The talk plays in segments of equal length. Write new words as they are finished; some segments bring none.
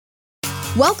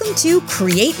Welcome to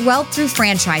Create Wealth Through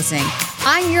Franchising.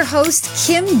 I'm your host,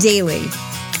 Kim Daly.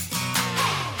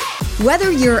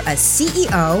 Whether you're a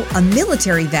CEO, a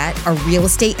military vet, a real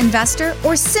estate investor,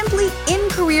 or simply in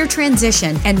career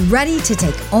transition and ready to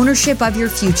take ownership of your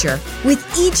future, with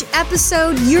each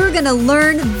episode, you're going to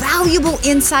learn valuable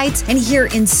insights and hear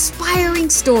inspiring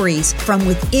stories from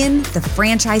within the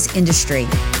franchise industry.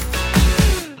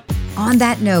 On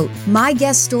that note, my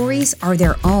guest stories are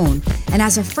their own. And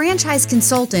as a franchise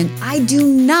consultant, I do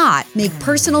not make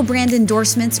personal brand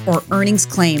endorsements or earnings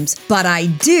claims, but I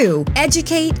do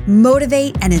educate,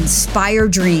 motivate, and inspire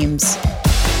dreams.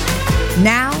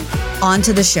 Now, on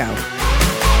to the show.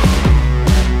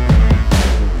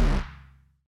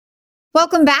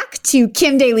 Welcome back to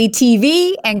Kim Daly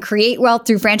TV and Create Wealth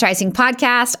Through Franchising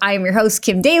podcast. I am your host,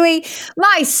 Kim Daly.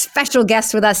 My special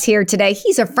guest with us here today,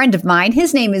 he's a friend of mine.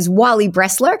 His name is Wally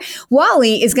Bressler.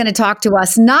 Wally is going to talk to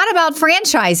us not about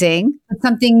franchising, but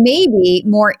something maybe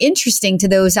more interesting to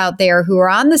those out there who are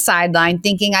on the sideline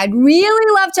thinking, I'd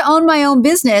really love to own my own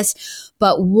business,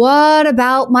 but what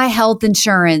about my health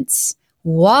insurance?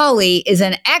 Wally is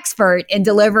an expert in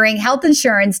delivering health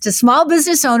insurance to small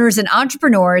business owners and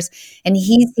entrepreneurs, and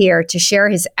he's here to share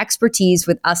his expertise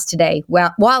with us today.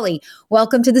 Well, Wally,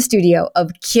 welcome to the studio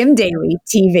of Kim Daly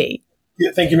TV.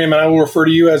 Yeah, thank you, ma'am. And I will refer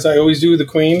to you as I always do, the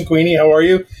Queen. Queenie, how are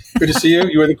you? Good to see you.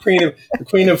 You are the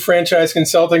queen of franchise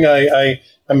consulting.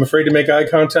 I'm afraid to make eye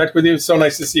contact with you. It's so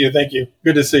nice to see you. Thank you.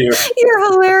 Good to see you.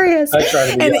 You're hilarious. I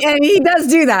try to be. And he does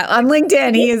do that on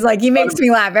LinkedIn. He is like, he makes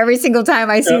me laugh every single time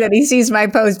I see that he sees my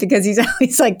post because he's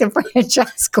always like the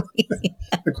franchise queen.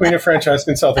 The queen of franchise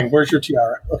consulting. Where's your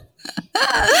tiara? Okay.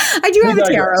 I do have a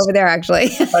tiara over there, actually.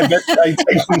 I'm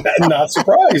not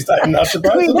surprised. I'm not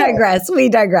surprised. We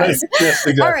digress. Yes,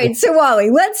 exactly. All right. So, Wally,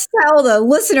 let's tell the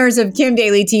listeners of Kim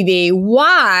Daly TV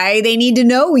why they need to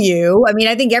know you. I mean,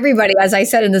 I think everybody, as I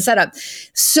said in the setup,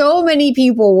 so many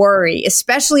people worry,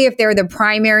 especially if they're the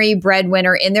primary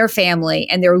breadwinner in their family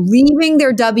and they're leaving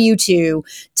their W-2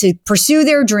 to pursue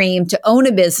their dream to own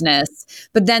a business.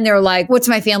 But then they're like, what's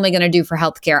my family going to do for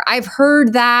healthcare? I've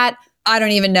heard that. I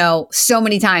don't even know, so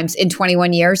many times in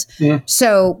 21 years. Mm-hmm.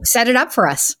 So set it up for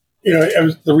us. You know,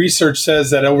 the research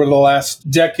says that over the last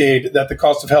decade that the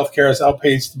cost of healthcare has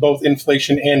outpaced both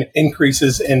inflation and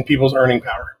increases in people's earning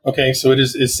power. Okay, so it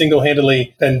is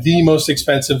single-handedly been the most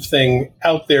expensive thing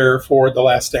out there for the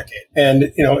last decade.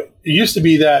 And, you know, it used to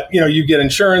be that, you know, you get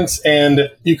insurance and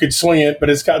you could swing it, but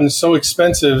it's gotten so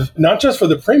expensive, not just for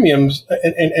the premiums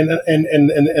and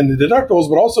the deductibles,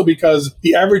 but also because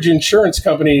the average insurance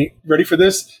company, ready for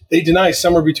this, they deny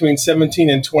somewhere between 17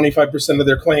 and 25% of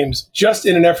their claims just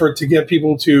in an effort to get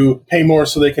people to pay more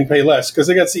so they can pay less. Because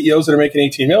they got CEOs that are making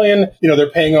 18 million, you know, they're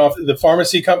paying off the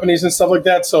pharmacy companies and stuff like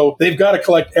that. So they've got to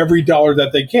collect every dollar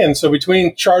that they can. So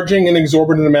between charging an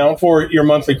exorbitant amount for your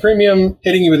monthly premium,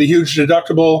 hitting you with a huge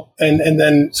deductible, and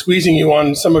then squeezing you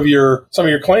on some of your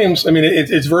claims, I mean,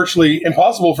 it's virtually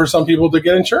impossible for some people to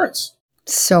get insurance.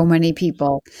 So many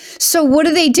people. So what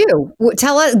do they do?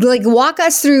 Tell us, like, walk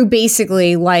us through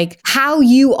basically like how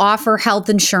you offer health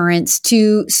insurance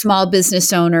to small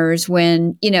business owners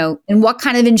when, you know, and what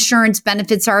kind of insurance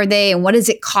benefits are they and what does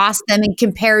it cost them and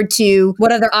compared to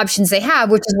what other options they have,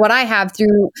 which is what I have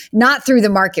not through the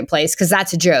marketplace, because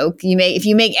that's a joke. If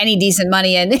you make any decent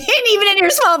money and even in your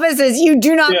small business, you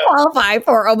do not qualify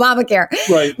for Obamacare.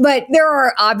 Right. But there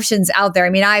are options out there.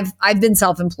 I mean, I've been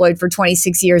self-employed for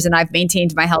 26 years and I've maintained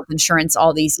my health insurance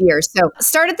all these years. So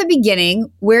start at the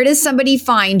beginning. Where does somebody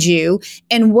find you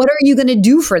and what are you going to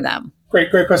do for them?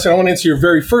 Great question. I want to answer your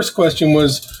very first question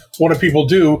was, what do people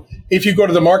do? If you go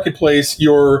to the marketplace,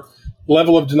 your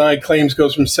level of denied claims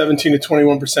goes from 17 to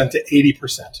 21% to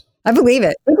 80%. I believe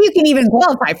it. If you can even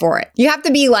qualify for it. You have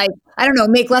to be like, I don't know,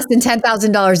 make less than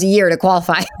 $10,000 a year to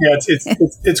qualify. Yeah,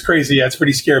 it's crazy. Yeah, it's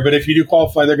pretty scary. But if you do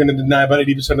qualify, they're going to deny about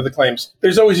 80% of the claims.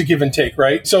 There's always a give and take,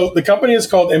 right? So the company is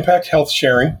called Impact Health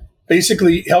Sharing.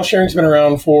 Basically, health sharing's been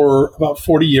around for about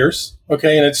 40 years.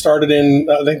 Okay, and it started in,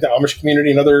 I think, the Amish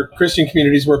community and other Christian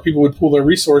communities where people would pool their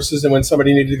resources. And when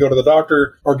somebody needed to go to the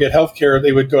doctor or get health care,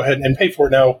 they would go ahead and pay for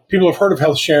it. Now, people have heard of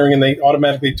health sharing and they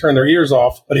automatically turn their ears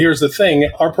off. But here's the thing.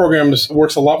 Our programs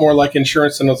works a lot more like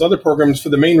insurance than those other programs for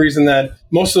the main reason that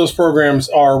most of those programs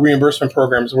are reimbursement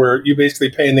programs where you basically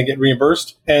pay and they get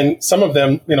reimbursed. And some of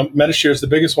them, you know, Medishare is the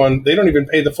biggest one. They don't even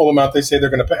pay the full amount they say they're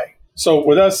going to pay. So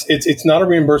with us, it's not a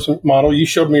reimbursement model. You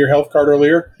showed me your health card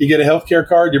earlier. You get a healthcare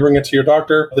card, you bring it to your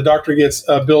doctor. The doctor gets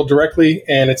billed directly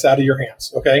and it's out of your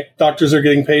hands. Okay. Doctors are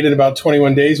getting paid in about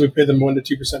 21 days. We pay them 1%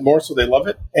 to 2% more. So they love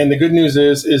it. And the good news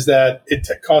is that it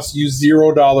costs you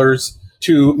 $0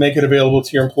 to make it available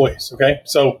to your employees. Okay.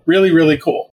 So really, really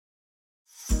cool.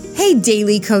 Hey,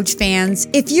 Daily Coach fans,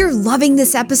 if you're loving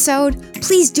this episode,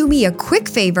 please do me a quick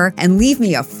favor and leave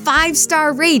me a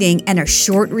 5-star rating and a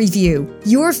short review.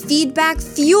 Your feedback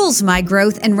fuels my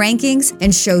growth and rankings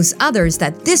and shows others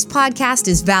that this podcast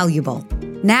is valuable.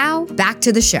 Now, back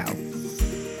to the show.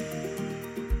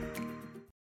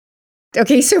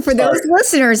 Okay, so for those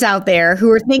listeners out there who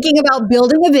are thinking about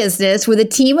building a business with a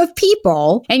team of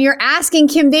people, and you're asking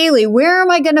Kim Daly, where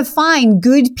am I going to find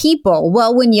good people?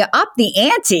 Well, when you up the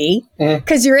ante,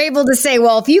 because you're able to say,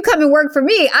 well, if you come and work for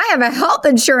me, I have a health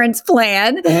insurance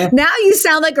plan. Now you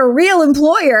sound like a real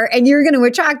employer, and you're going to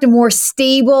attract a more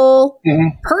stable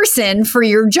person for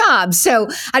your job. So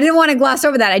I didn't want to gloss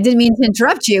over that. I didn't mean to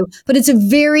interrupt you, but it's a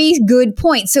very good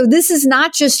point. So this is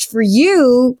not just for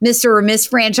you, Mr. or Miss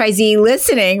Franchisee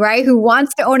listening, right? Who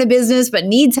wants to own a business but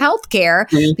needs healthcare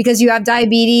because you have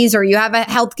diabetes or you have a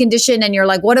health condition and you're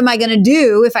like, what am I going to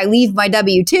do if I leave my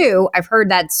W-2? I've heard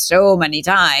that so many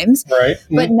times. Right.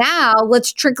 But now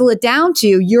let's trickle it down to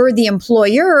you're the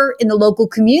employer in the local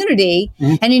community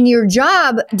and in your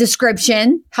job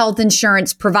description, health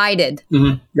insurance provided.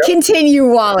 Yep. Continue,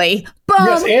 Wally. Boom,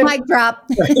 yes, mic drop.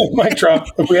 Mic drop.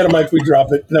 If we had a mic, we'd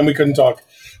drop it. Then we couldn't talk.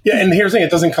 Yeah, and here's the thing,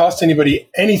 it doesn't cost anybody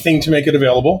anything to make it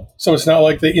available. So it's not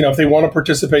like that, if they want to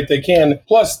participate, they can.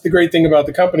 Plus, the great thing about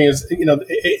the company is,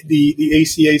 the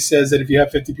ACA says that if you have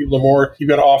 50 people or more, you've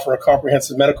got to offer a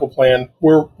comprehensive medical plan.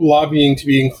 We're lobbying to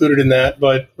be included in that,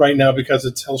 but right now, because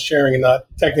it's health sharing and not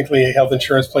technically a health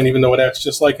insurance plan, even though it acts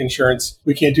just like insurance,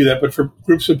 we can't do that. But for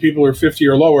groups of people who are 50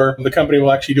 or lower, the company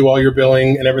will actually do all your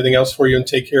billing and everything else for you and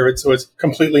take care of it. So it's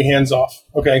completely hands off.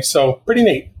 Okay, so pretty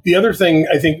neat. The other thing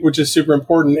I think, which is super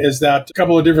important, is that a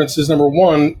couple of differences. Number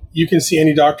one, you can see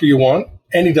any doctor you want,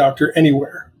 any doctor,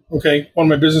 anywhere. Okay. One of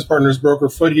my business partners broke her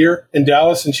foot here in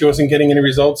Dallas and she wasn't getting any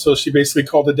results. So she basically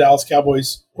called the Dallas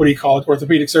Cowboys,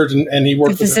 orthopedic surgeon, and he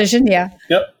worked with physician, yeah.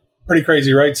 Yep. Pretty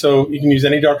crazy, right? So you can use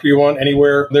any doctor you want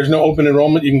anywhere. There's no open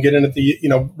enrollment. You can get in at the,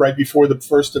 right before the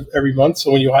first of every month.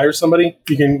 So when you hire somebody,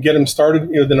 you can get them started,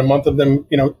 within a month of them,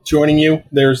 joining you.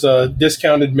 There's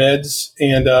discounted meds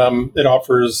and it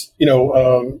offers,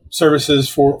 services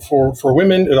for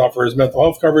women. It offers mental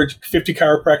health coverage, 50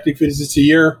 chiropractic visits a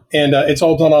year. And it's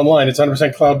all done online. It's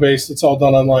 100% cloud-based. It's all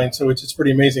done online. So it's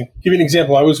pretty amazing. Give you an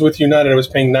example. I was with United. I was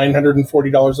paying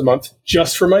 $940 a month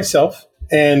just for myself.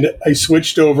 And I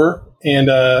switched over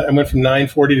and I went from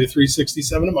 $940 to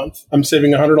 $367 a month. I'm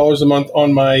saving $100 a month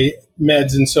on my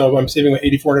meds. And so I'm saving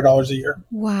 $8,400 a year.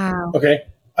 Wow. Okay.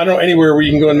 I don't know anywhere where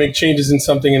you can go and make changes in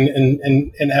something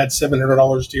and add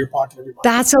 $700 to your pocket every month.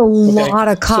 That's a lot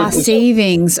of cost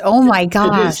savings. Oh my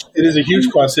gosh. It is a huge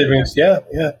cost savings. Yeah.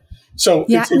 Yeah. So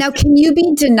now, can you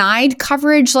be denied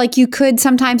coverage like you could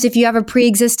sometimes if you have a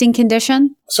pre-existing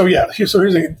condition? So here's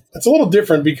the thing. It's a little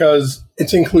different because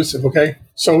it's inclusive. Okay.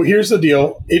 So here's the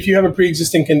deal. If you have a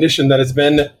pre-existing condition that has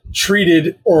been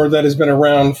treated or that has been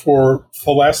around for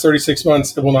the last 36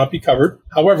 months, it will not be covered.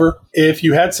 However, if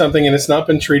you had something and it's not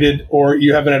been treated or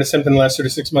you haven't had a symptom in the last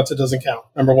 36 months, it doesn't count.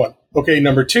 Number one. Okay.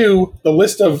 Number two, the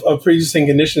list of pre-existing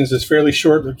conditions is fairly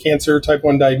short. With cancer, type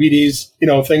 1 diabetes,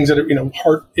 things that are,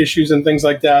 heart issues and things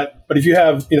like that. But if you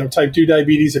have, type 2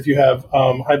 diabetes, if you have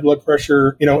high blood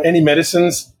pressure, any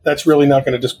medicines, that's really not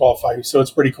going to disqualify you. So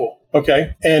it's pretty cool.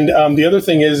 Okay. And the other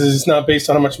thing is it's not based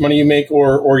on how much money you make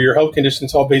or your health condition.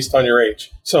 It's all based on your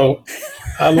age. So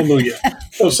hallelujah.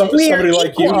 So somebody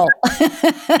like you.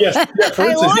 Yes. Yeah, for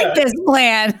instance, this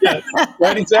plan. Yeah,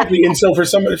 right. Exactly. And so for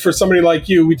somebody like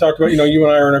you, we talked about, you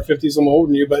and I are in our 50s. I'm older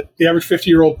than you, but the average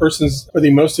 50-year-old person's for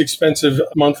the most expensive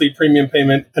monthly premium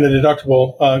payment and a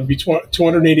deductible be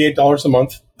 $288 a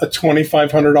month. A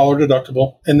 $2,500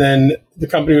 deductible, and then the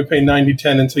company would pay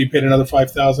 $90.10 until you paid another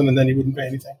 $5,000, and then you wouldn't pay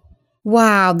anything.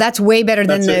 Wow, that's way better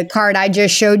than the card I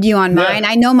just showed you on mine.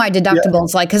 I know my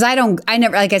deductibles, because I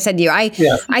never, like I said to you, I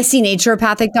see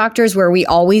naturopathic doctors where we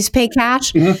always pay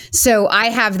cash. So I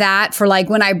have that for like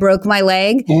when I broke my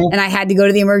leg and I had to go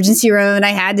to the emergency room and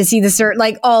I had to see the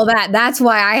like all that. That's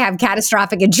why I have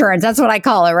catastrophic insurance. That's what I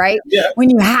call it, right? Yeah. When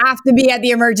you have to be at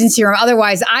the emergency room,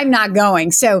 otherwise I'm not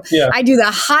going. So I do the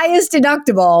highest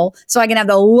deductible so I can have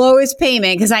the lowest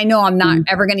payment because I know I'm not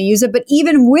ever going to use it. But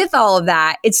even with all of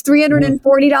that, it's $340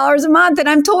 a month and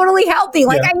I'm totally healthy.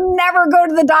 Like I never go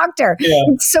to the doctor.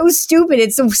 It's so stupid.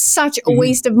 It's such a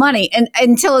waste of money. And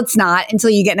until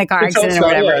you get in a car accident or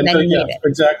whatever, and then you need it.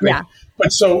 Exactly. Yeah.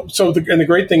 But the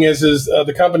great thing is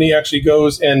the company actually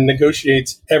goes and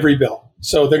negotiates every bill.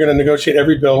 So they're going to negotiate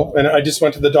every bill. And I just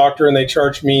went to the doctor and they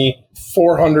charged me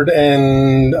 $400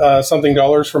 and something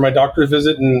for my doctor's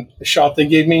visit and the shot they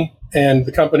gave me. And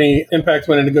the company Impact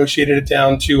went and negotiated it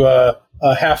down to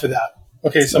half of that.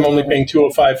 Okay, so I'm only paying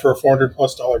 $205 for a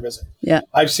 $400+ visit. Yeah.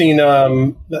 I've seen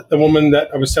the woman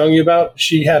that I was telling you about.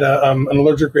 She had an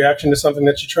allergic reaction to something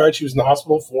that she tried. She was in the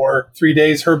hospital for 3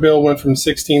 days. Her bill went from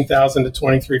 $16,000 to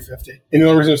 $2,350. And the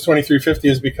only reason it was $2,350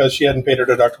 is because she hadn't paid her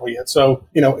deductible yet. So,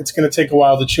 it's going to take a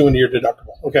while to chew into your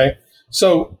deductible. Okay.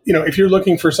 So, if you're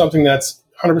looking for something that's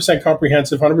 100%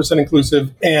 comprehensive, 100%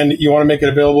 inclusive, and you want to make it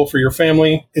available for your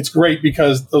family, it's great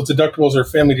because those deductibles are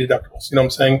family deductibles. You know what I'm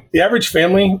saying? The average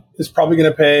family is probably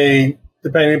going to pay,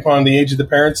 depending upon the age of the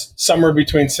parents, somewhere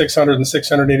between $600 and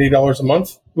 $680 a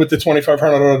month. With the $2,500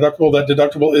 deductible, that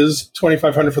deductible is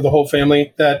 $2,500 for the whole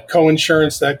family. That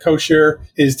co-insurance, that co-share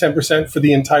is 10% for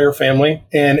the entire family.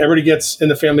 And everybody in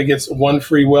the family gets one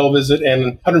free well visit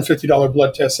and $150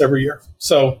 blood tests every year.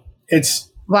 So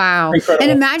it's wow. incredible.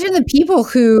 And imagine the people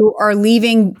who are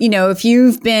leaving, if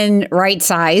you've been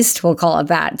right-sized, we'll call it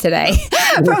that today,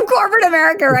 from corporate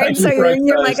America, right? So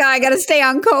you're like, I got to stay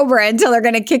on Cobra until they're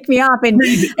going to kick me off. And,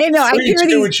 I hear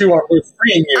do what you want. We're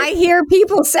freeing you. I hear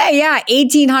people say,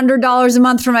 $1,800 a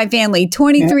month for my family,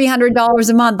 $2,300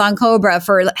 a month on Cobra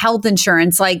for health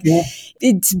insurance. Like,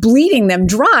 it's bleeding them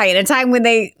dry at a time when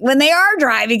they are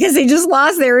dry because they just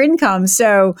lost their income.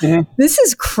 So this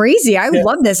is crazy. I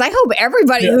love this. I hope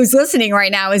everybody who's listening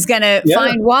right now is going to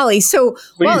find Wally. So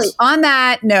Wally, on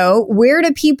that note, where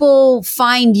do people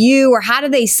find you, or how do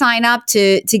they sign up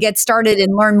to get started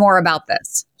and learn more about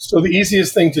this? So the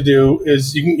easiest thing to do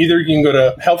is you can go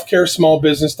to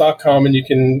healthcaresmallbusiness.com and you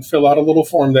can fill out a little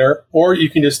form there, or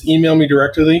you can just email me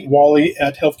directly,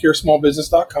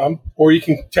 wally@healthcaresmallbusiness.com, or you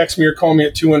can text me or call me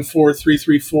at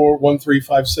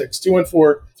 214-334-1356,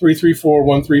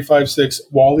 214-334-1356,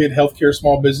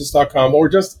 wally@healthcaresmallbusiness.com, or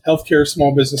just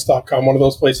healthcaresmallbusiness.com, one of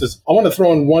those places. I want to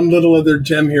throw in one little other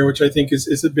gem here, which I think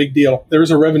is a big deal. There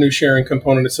is a revenue sharing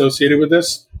component associated with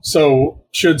this. So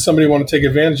should somebody want to take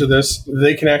advantage of this,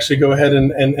 they can actually go ahead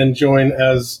and join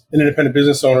as an independent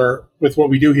business owner with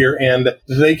what we do here. And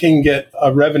they can get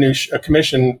a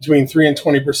commission between 3 and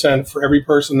 20% for every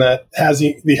person that has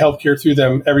the healthcare through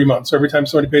them every month. So every time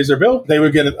somebody pays their bill, they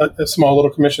would get a small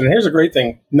little commission. And here's a great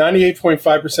thing,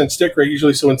 98.5% stick rate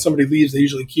usually. So when somebody leaves, they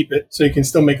usually keep it. So you can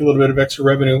still make a little bit of extra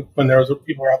revenue when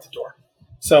people are out the door.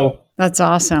 So that's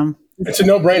awesome. It's a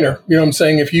no-brainer. You know what I'm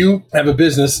saying? If you have a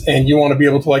business and you want to be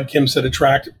able to, like Kim said,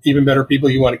 attract even better people,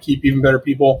 you want to keep even better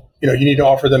people, you need to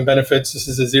offer them benefits. This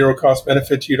is a zero-cost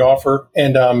benefit to you to offer.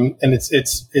 And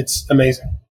it's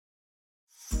amazing.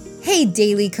 Hey,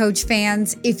 Daily Coach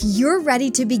fans, if you're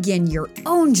ready to begin your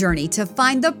own journey to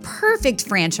find the perfect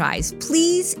franchise,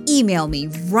 please email me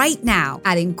right now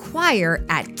at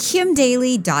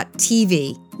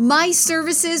inquire@kimdaly.tv. My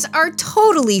services are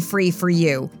totally free for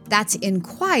you. That's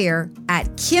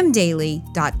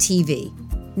inquire@kimdaly.tv.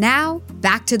 Now,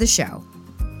 back to the show.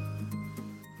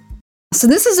 So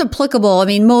this is applicable. I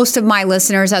mean, most of my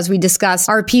listeners, as we discussed,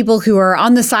 are people who are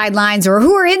on the sidelines or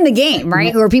who are in the game,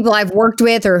 right? Who are people I've worked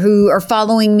with or who are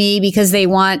following me because they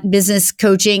want business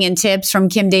coaching and tips from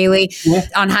Kim Daly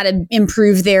on how to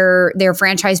improve their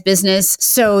franchise business.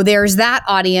 So there's that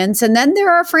audience. And then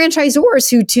there are franchisors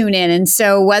who tune in. And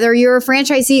so whether you're a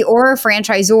franchisee or a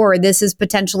franchisor, this is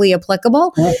potentially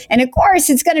applicable. And of course,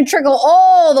 it's going to trickle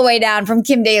all the way down from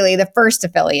Kim Daly, the first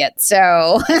affiliate. So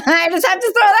I just have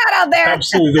to throw that out there.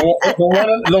 Absolutely. The one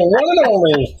and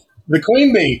only, the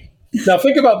queen bee. Now,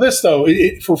 think about this, though.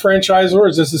 For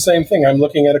franchisors, it's the same thing. I'm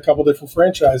looking at a couple different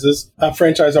franchise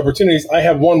opportunities. I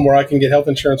have one where I can get health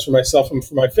insurance for myself and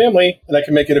for my family, and I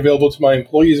can make it available to my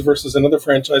employees versus another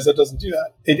franchise that doesn't do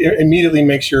that. It immediately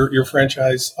makes your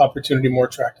franchise opportunity more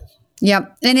attractive.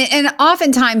 Yep. And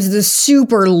oftentimes the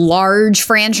super large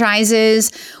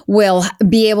franchises will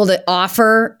be able to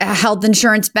offer a health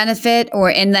insurance benefit,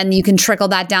 and then you can trickle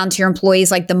that down to your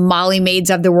employees, like the Molly Maids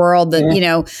of the world,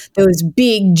 those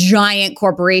big giant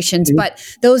corporations. But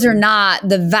those are not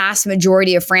the vast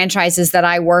majority of franchises that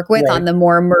I work with on the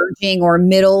more emerging or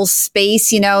middle space,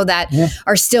 that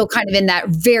are still kind of in that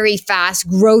very fast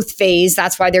growth phase.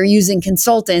 That's why they're using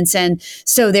consultants. And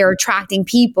so they're attracting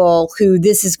people who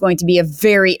this is going to be a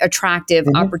very attractive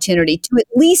opportunity to at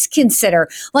least consider.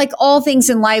 Like all things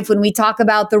in life, when we talk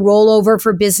about the rollover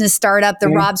for business startup, the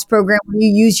ROBS program, where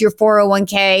you use your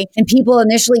 401k and people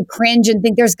initially cringe and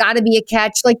think there's got to be a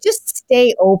catch, like just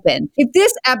stay open. If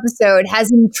this episode has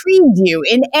intrigued you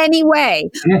in any way,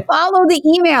 follow the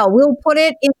email. We'll put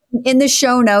it in the in the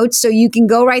show notes, so you can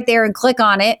go right there and click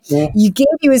on it. You gave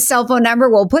you his cell phone number.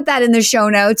 We'll put that in the show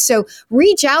notes. So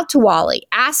reach out to Wally.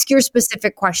 Ask your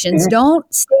specific questions.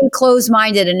 Don't stay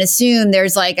closed-minded and assume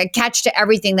there's like a catch to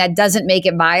everything that doesn't make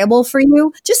it viable for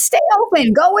you. Just stay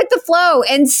open. Go with the flow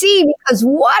and see, because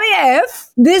what if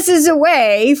this is a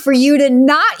way for you to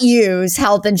not use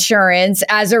health insurance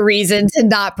as a reason to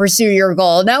not pursue your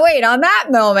goal? Now, wait, on that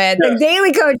moment, the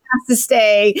Daily Coach has to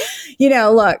stay,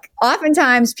 look,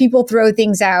 oftentimes people throw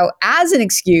things out as an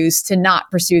excuse to not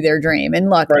pursue their dream. And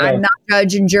look, I'm not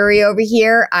judge and jury over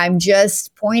here. I'm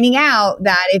just pointing out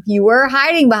that if you were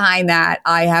hiding behind that,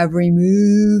 I have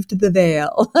removed the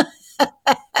veil.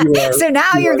 So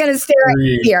now you're going to stare at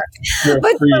here.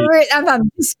 But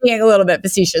I'm just being a little bit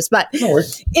facetious. But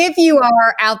if you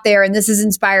are out there and this is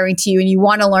inspiring to you and you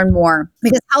want to learn more,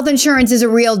 because health insurance is a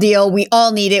real deal. We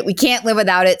all need it. We can't live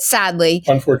without it, sadly.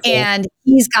 Unfortunately. And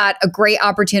he's got a great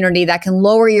opportunity that can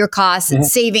lower your costs and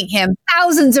saving him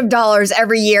thousands of dollars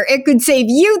every year. It could save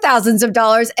you thousands of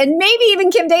dollars, and maybe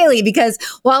even Kim Daly, because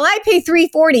while I pay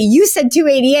 $340, you said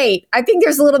 $288. I think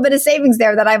there's a little bit of savings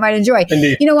there that I might enjoy.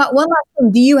 Indeed. You know what? One last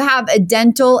thing. Do you have a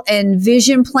dental and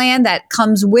vision plan that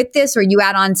comes with this, or you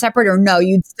add on separate, or no,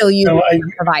 you'd still use it?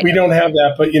 We don't have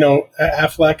that, but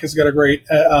Aflac has got a great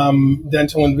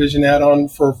dental and vision add-on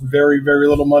for very, very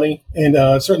little money. And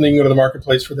certainly you can go to the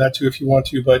marketplace for that too if you want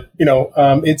to. But,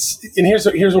 here's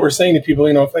what we're saying to people.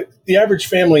 If the average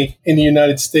family in the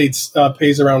United States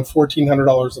pays around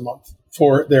 $1,400 a month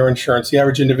for their insurance. The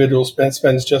average individual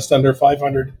spends just under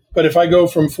 $500. But if I go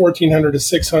from $1,400 to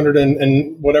 $600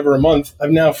 and whatever a month,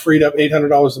 I've now freed up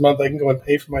 $800 a month. I can go and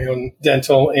pay for my own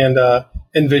dental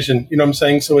and vision. You know what I'm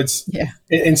saying? So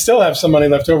and still have some money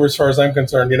left over as far as I'm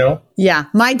concerned, Yeah.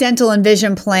 My dental and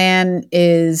vision plan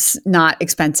is not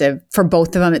expensive. For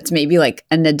both of them, it's maybe like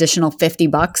an additional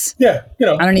 $50. Yeah.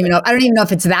 I don't even know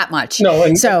if it's that much. No.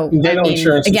 And so dental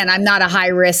insurance. Again, I'm not a high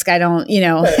risk. I don't,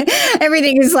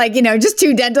 everything is like, just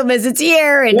 2 dental visits a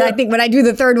year. And I think when I do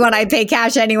the third one, I pay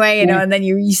cash anyway, and then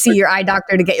you see your eye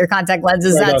doctor to get your contact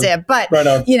lenses. That's it. But,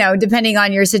 depending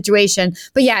on your situation.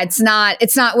 But yeah, it's not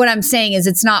what I'm saying is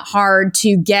it's not hard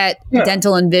to get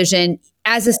dental and vision.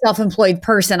 As a self-employed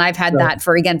person, I've had that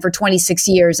for 26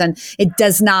 years, and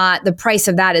the price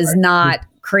of that is not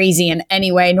crazy in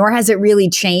any way, nor has it really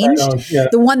changed.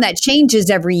 The one that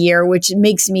changes every year, which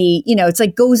makes me, it's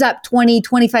like goes up $20,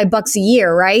 $25 a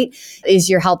year, right? Is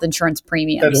your health insurance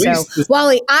premium. So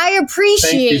Wally, I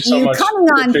appreciate you coming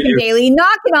on Kim Daly,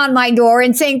 knocking on my door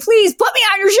and saying, please put me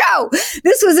on your show.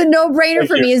 This was a no-brainer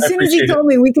for me. As soon as you told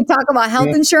me we could talk about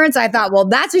health insurance, I thought, well,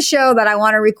 that's a show that I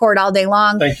want to record all day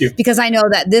long. Thank you. Because I know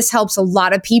that this helps a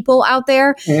lot of people out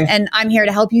there, and I'm here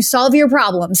to help you solve your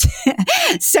problems.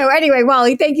 So anyway,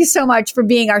 Wally, thank you so much for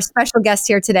being our special guest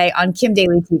here today on Kim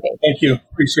Daly TV. Thank you.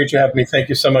 Appreciate you having me. Thank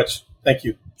you so much. Thank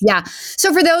you. Yeah.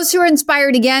 So for those who are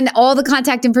inspired, again, all the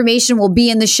contact information will be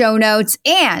in the show notes.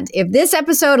 And if this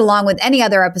episode, along with any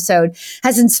other episode,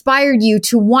 has inspired you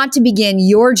to want to begin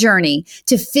your journey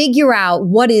to figure out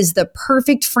what is the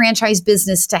perfect franchise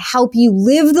business to help you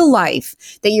live the life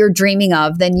that you're dreaming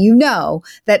of, then you know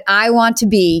that I want to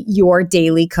be your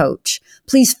daily coach.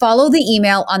 Please follow the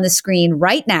email on the screen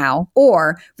right now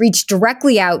or reach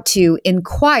directly out to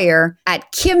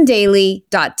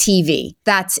inquire@kimdaly.tv.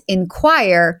 That's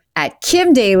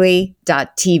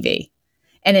inquire@kimdaly.tv.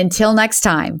 And until next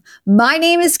time, my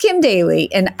name is Kim Daly,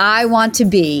 and I want to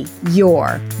be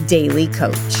your daily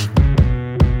coach.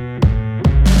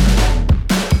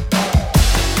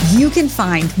 You can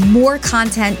find more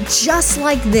content just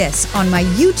like this on my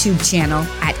YouTube channel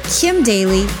at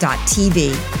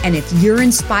kimdaly.tv. And if you're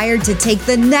inspired to take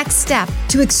the next step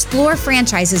to explore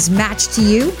franchises matched to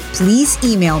you, please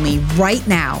email me right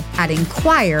now at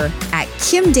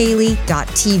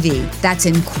inquire@kimdaly.tv. That's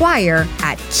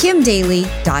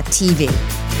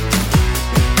inquire@kimdaly.tv.